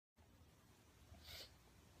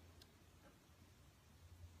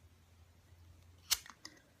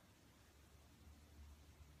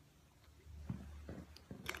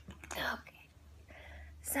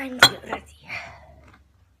I'm ready.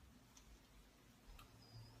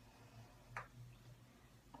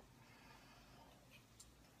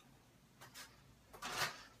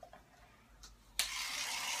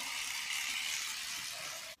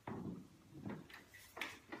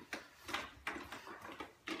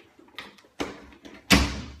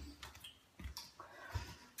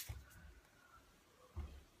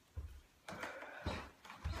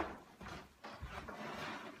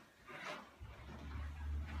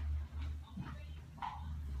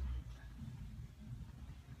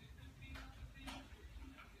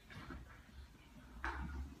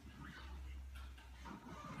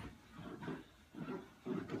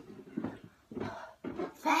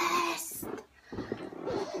 Fast!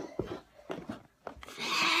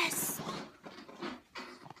 Fast!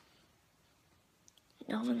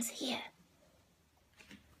 No one's here.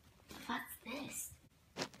 What's this?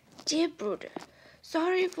 Dear brother,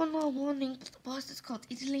 sorry for not warning, but the boss has called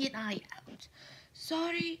Italy and I out.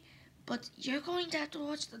 Sorry, but you're going to have to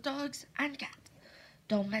watch the dogs and cat.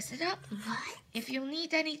 Don't mess it up. What? If you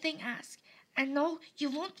need anything, ask. And no,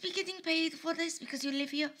 you won't be getting paid for this because you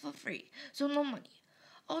live here for free, so no money.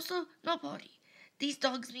 Also, no party. These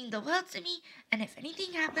dogs mean the world to me, and if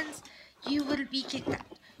anything happens, you will be kicked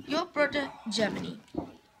out. Your brother, Germany.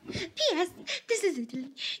 P.S. This is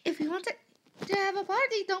Italy. If you want to have a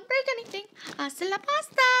party, don't break anything. Hasta la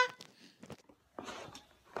pasta!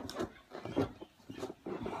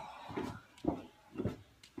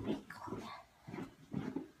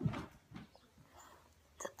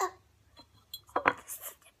 This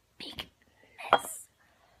is a big mess.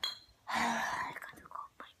 I gotta call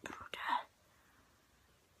my brother.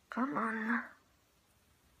 Come on.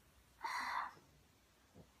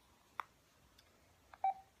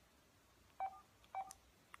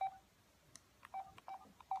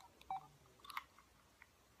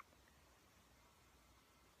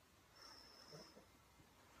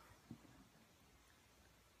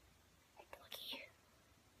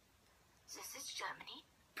 This is Germany.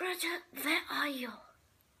 Brother, where are you?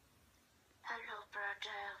 Hello,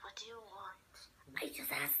 brother. What do you want? I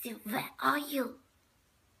just asked you, where are you?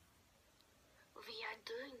 We are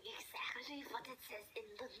doing exactly what it says in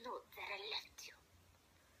the note that I left you.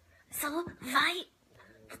 So, why...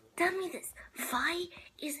 Tell me this. Why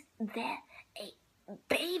is there a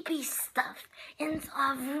baby stuff in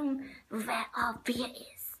our room where our beer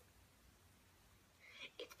is?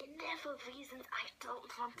 It's been there for reasons I don't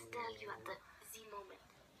want to tell you at the moment.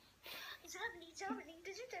 Germany,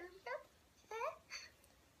 did you tell me that?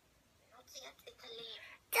 Not yet, Italy.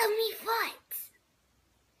 Tell me what?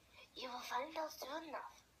 You will find out soon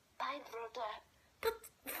enough. Bye, brother. But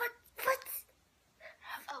what?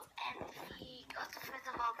 Oh, and we got rid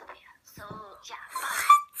of all the beer. So, yeah.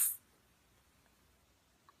 What?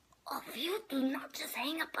 Oh, you do not just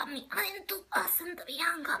hang up on me. I am too awesome to be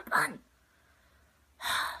hung up on.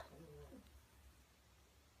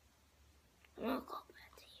 We'll go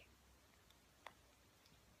back to you.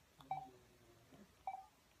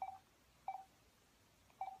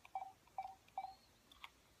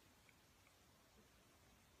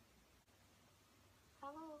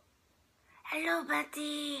 Hello,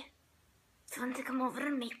 Betty. Do you want to come over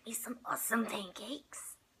and make me some awesome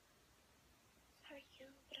pancakes? Sorry,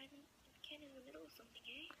 Gil, but I'm kind of in the middle of something,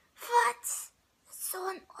 eh? What? That's so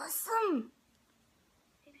awesome.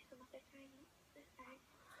 Maybe some other time.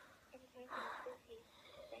 I'm busy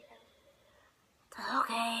right now.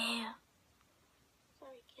 Okay.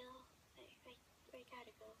 Sorry, Gil. I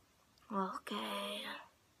gotta go. Okay.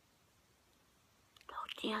 Talk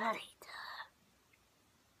to you later.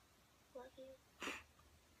 Love you.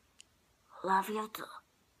 Love you too.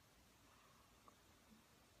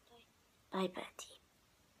 Bye, Betty.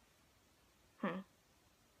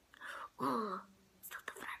 Ooh, still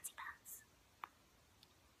the fancy pants.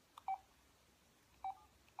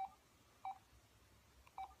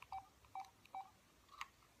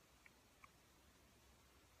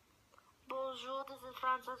 Bonjour, this is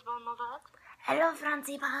Frances Bonnevat. Hello,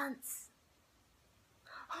 Francie Pants.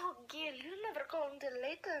 Oh, Gil, you never call until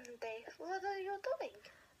later in the day. What are you doing?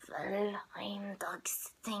 Well, I'm dog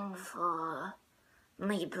sitting for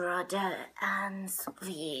my brother and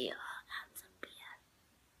we had some beer.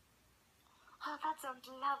 Oh, that sounds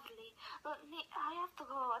lovely. But I have to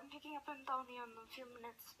go. I'm picking up Antonio in a few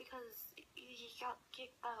minutes because he got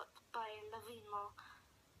kicked out by Lavino.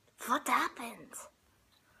 What happened?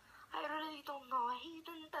 I really don't know. He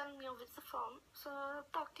didn't tell me over the phone. So I'll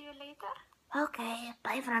talk to you later. Okay.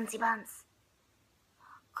 Bye, Francie Buns.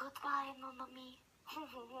 Goodbye, Nonomi.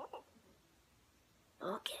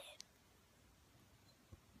 Okay.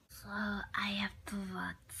 So I have to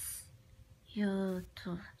watch You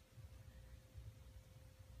too.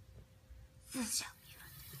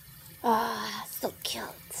 Ah, so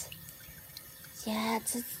cute. Yeah,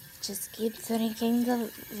 just keep drinking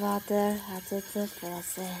the water out of the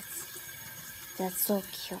faucet. That's so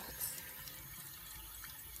cute.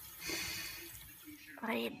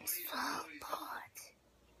 I'm so bored.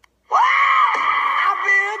 I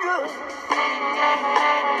feel good.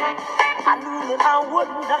 I knew that I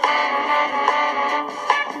wouldn't.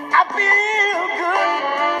 I feel good.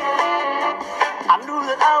 I knew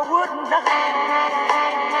that I wouldn't.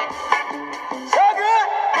 So good,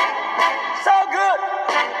 so good.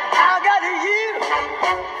 I got you.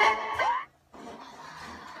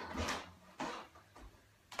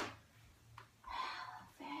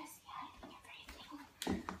 Where's hiding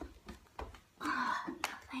everything? Ah,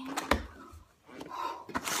 nothing.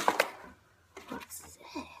 What's this?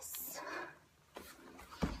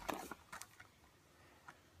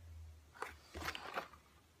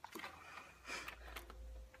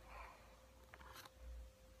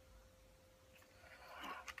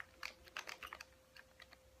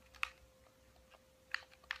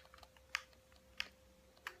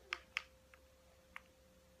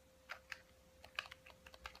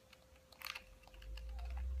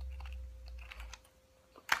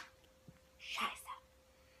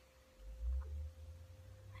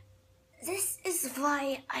 This is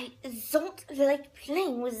why I don't like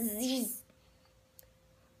playing with these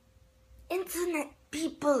internet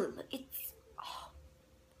people. It's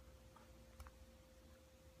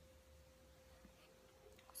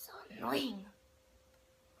so annoying.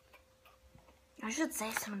 I should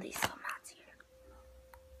say some of these formats here.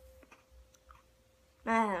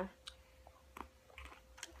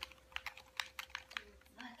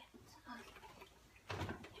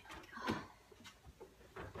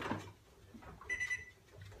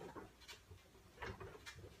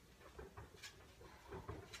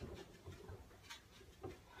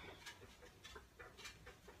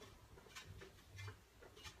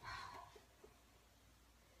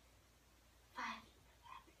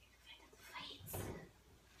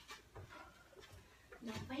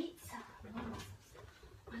 No weights, no muscles,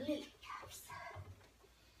 only caps.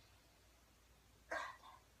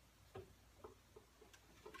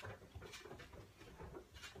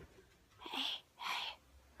 Hey.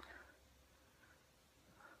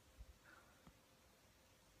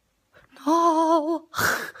 No!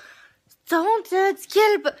 Don't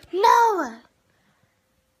kill, no!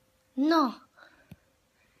 No.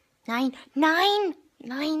 9.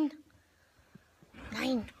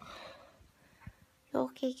 You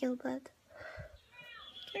okay, Gilbert?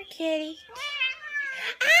 Your kitty.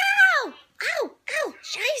 Ow!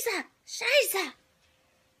 Scheiße!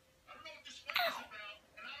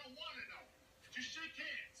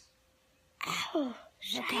 Ow!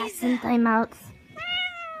 Scheiße. In timeouts.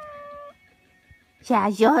 Yeah,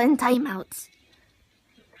 you're in timeouts.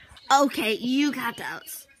 Okay, you got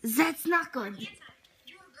out. That's not good.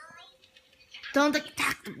 Don't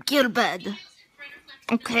attack Gilbert.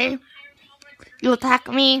 Okay? You attack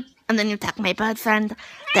me, and then you attack my bird friend.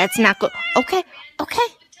 That's not good. Okay?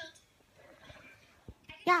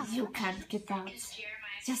 Yeah. You can't get out.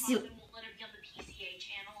 Just you.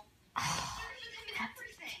 Oh, you can't be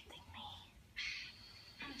kidding me.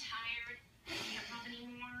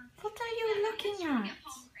 What are you looking at?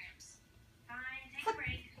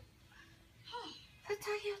 What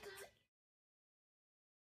are you doing?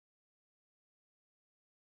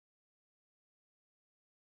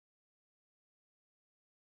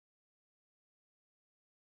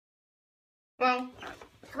 Well,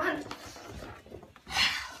 come on.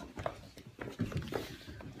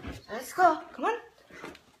 Let's go. Come on.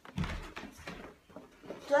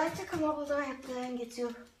 Do I have to come over? Do I have to get you?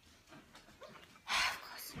 Of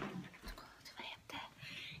course. Let's go. Do I have to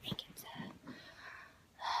get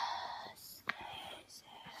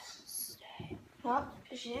stay? Oh,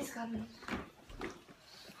 she is coming.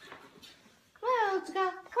 Well, let's go.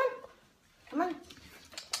 Come on.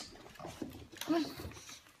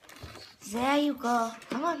 There you go.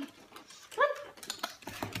 Come on.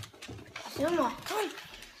 A few more. Come on.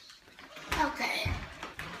 Okay.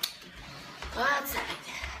 Go outside.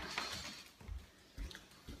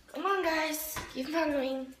 Come on, guys. Keep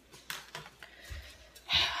following.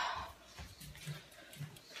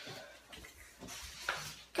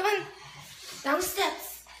 Come on. Down the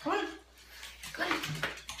steps. Come on.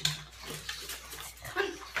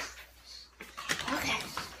 Okay.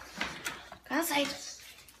 Go outside.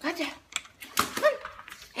 Gotcha. Come on.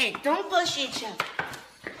 Hey, don't push each other.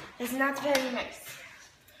 It's not very nice.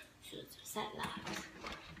 Should just that loud.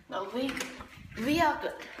 No, we are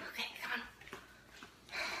good. Okay, come on.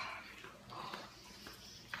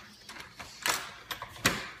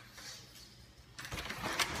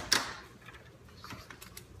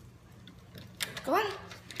 Go on.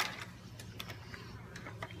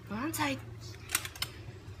 Go inside.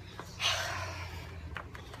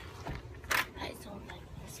 I don't like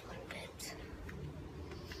this one bit.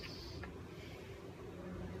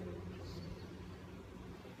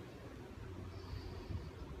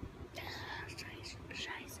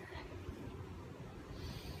 Scheiße.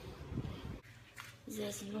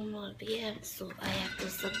 There's no more beer, so I have to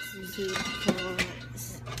substitute for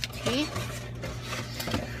tea.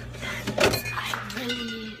 And I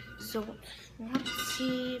really don't want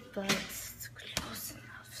tea, but it's close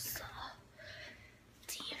enough, so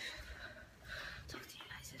tea. Talk to you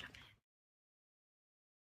guys in a bit.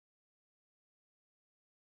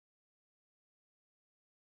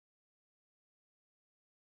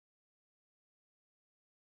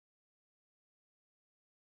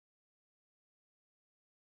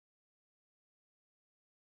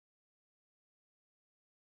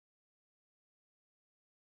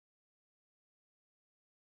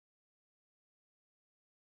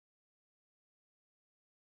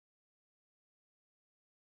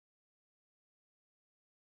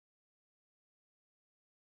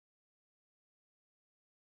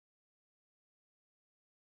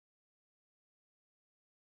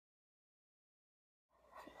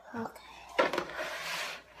 Okay.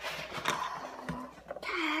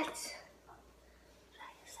 Cat.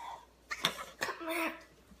 Come here.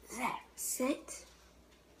 There. Sit.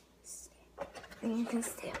 And you can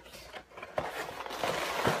stand.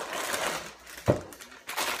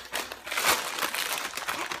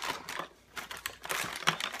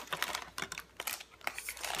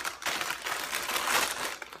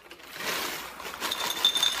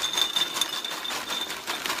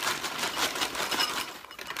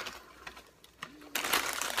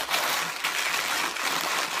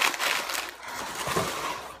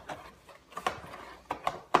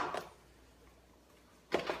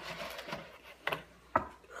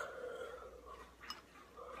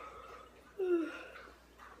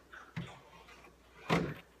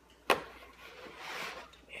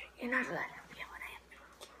 You're not allowed to be what I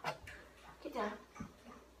am. Get down.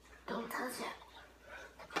 Don't touch it.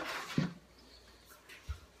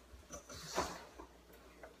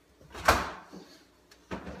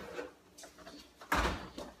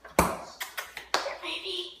 Here,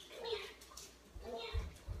 baby. Come here. Come here.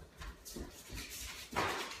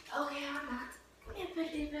 Okay, I'm not. Come here,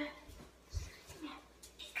 baby. Come here.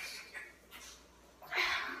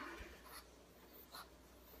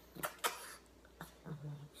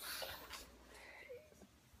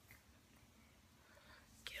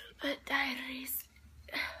 Gilbert Diaries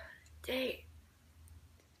Day.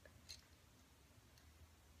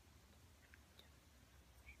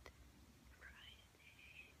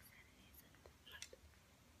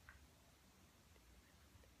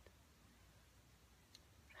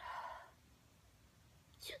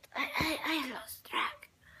 Shit, I lost track.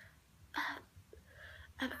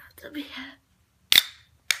 About to be a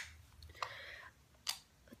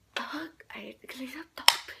dog. I have to clean up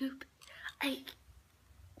dog poop. I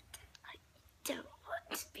don't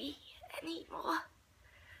want to be here anymore.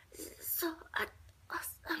 This is so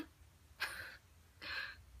awesome.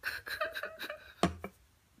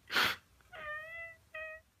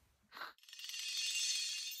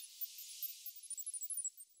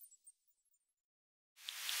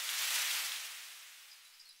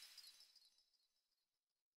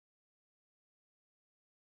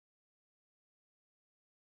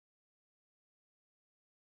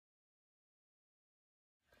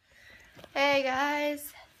 Hey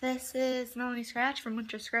guys, this is Melanie Scratch from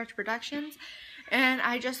Winter Scratch Productions, and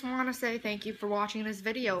I just want to say thank you for watching this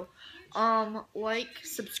video. Like,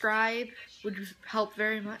 subscribe would help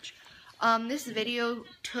very much. This video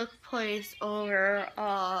took place over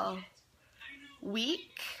a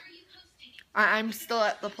week. I'm still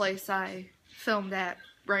at the place I filmed at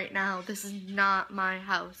right now. This is not my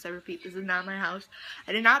house. I repeat, this is not my house.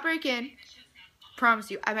 I did not break in.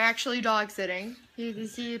 Promise you, I'm actually dog sitting. You can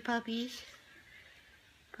see the puppies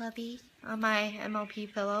on my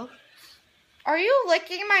MLP pillow. Are you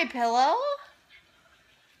licking my pillow?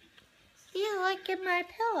 You licking my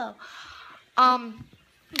pillow?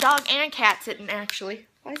 Dog and cat sitting actually.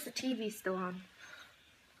 Why is the TV still on?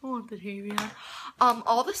 I want the TV on.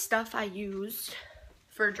 All the stuff I used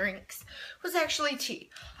for drinks was actually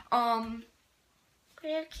tea. Where'd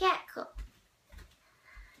your cat go?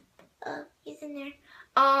 Oh, he's in there.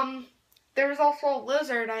 There was also a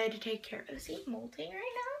lizard I had to take care of. Is he molting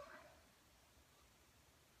right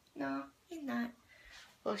now? No, he's not.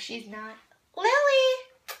 Well, she's not. Lily!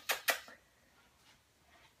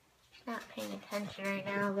 She's not paying attention right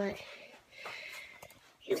now, but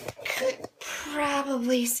you could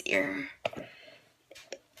probably see her.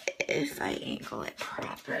 if I angle it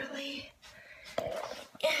properly.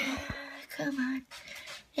 Come on.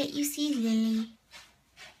 Let you see Lily.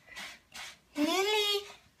 Lily!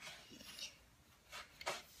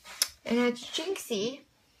 And it's Jinxie.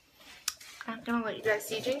 I'm not gonna let you guys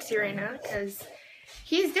see Jinxie right now because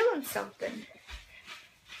he's doing something.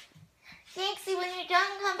 Jinxie, when you're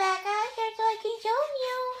done, come back out here so I can show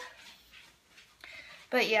you.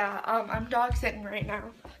 But yeah, I'm dog sitting right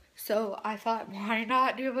now. So I thought, why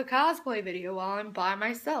not do a cosplay video while I'm by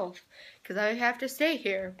myself? Because I have to stay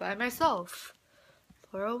here by myself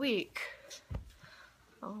for a week.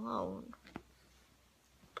 Alone.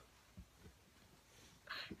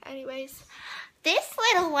 Anyways, this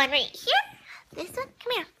little one right here. This one,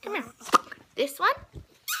 come here, come here. This one.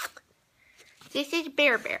 This is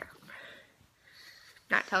Bear Bear.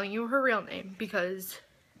 Not telling you her real name because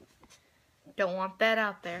don't want that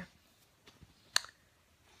out there.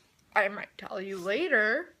 I might tell you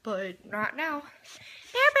later, but not now.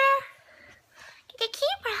 Bear Bear, get the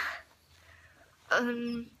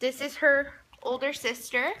camera. This is her older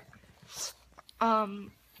sister.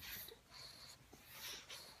 And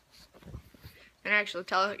actually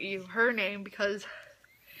tell you her name because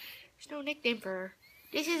there's no nickname for her.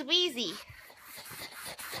 This is Wheezy.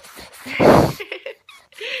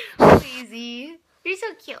 Wheezy. You're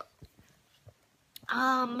so cute.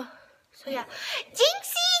 So yeah.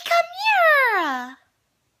 Jinxie, come here!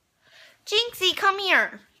 Jinxie, come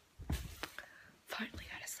here. Finally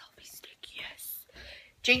got a selfie stick, yes.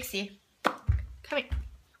 Jinxie, come here.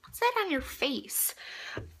 What's that on your face?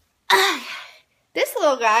 This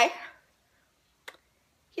little guy,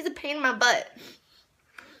 he's a pain in my butt.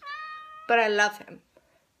 But I love him.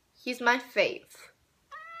 He's my fave.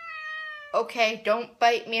 Okay, don't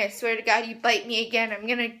bite me. I swear to God, you bite me again, I'm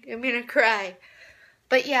gonna cry.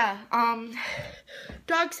 But yeah,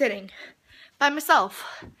 dog sitting by myself.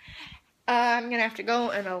 I'm gonna have to go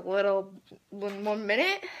in one more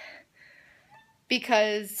minute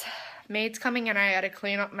because maid's coming and I gotta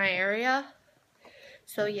clean up my area.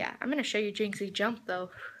 So yeah, I'm gonna show you Jinxie jump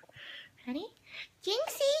though. Ready?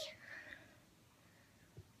 Jinxie!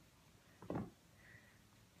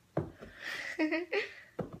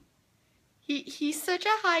 He's such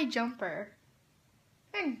a high jumper.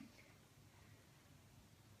 Come on.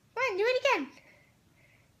 Come on, do it again.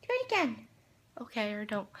 Do it again. Okay, or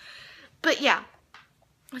don't. But yeah.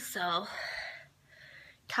 So,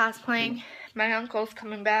 cosplaying. My uncle's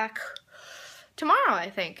coming back tomorrow, I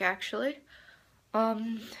think, actually.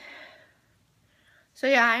 So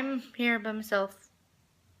yeah, I'm here by myself,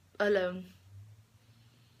 alone.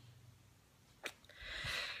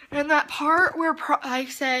 And that part where I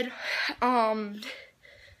said,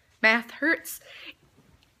 math hurts,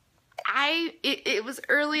 it was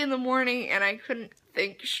early in the morning and I couldn't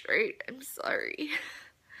think straight. I'm sorry.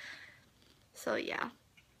 So yeah.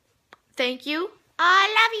 Thank you. I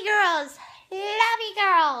love you girls. Love you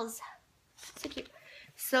girls. So cute.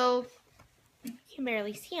 So, you can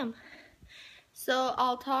barely see them. So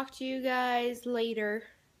I'll talk to you guys later.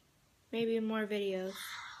 Maybe in more videos.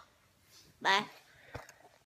 Bye.